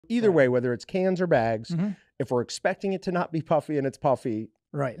Either way, whether it's cans or bags, Mhm. if we're expecting it to not be puffy and it's puffy,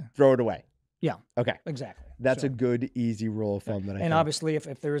 Right. throw it away. Yeah, Okay. exactly. That's So, a good, easy rule of thumb that I and think. obviously,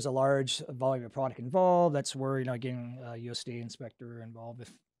 if there is a large volume of product involved, that's where, getting a USDA inspector involved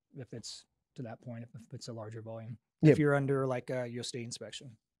if it's to that point, if it's a larger volume. Yeah. If you're under like a USDA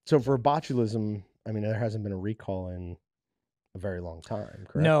inspection. So for botulism, I mean, there hasn't been a recall in a very long time,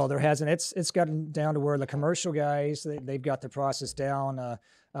 correct? No, there hasn't. It's gotten down to where the commercial guys they've got the process down.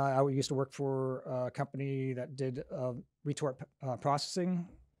 I used to work for a company that did retort processing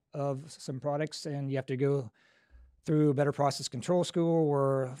of some products, and you have to go through better process control school,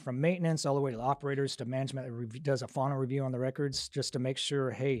 where from maintenance all the way to the operators to management that does a final review on the records just to make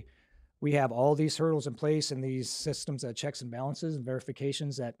sure, hey, we have all these hurdles in place and these systems of checks and balances and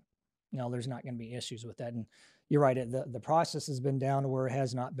verifications that there's not going to be issues with that. And you're right, the process has been down to where it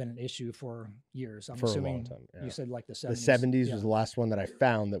has not been an issue for years. I'm For a long assuming time, yeah. you said like the 70s. The 70s Yeah. was the last one that I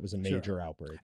found that was a major outbreak.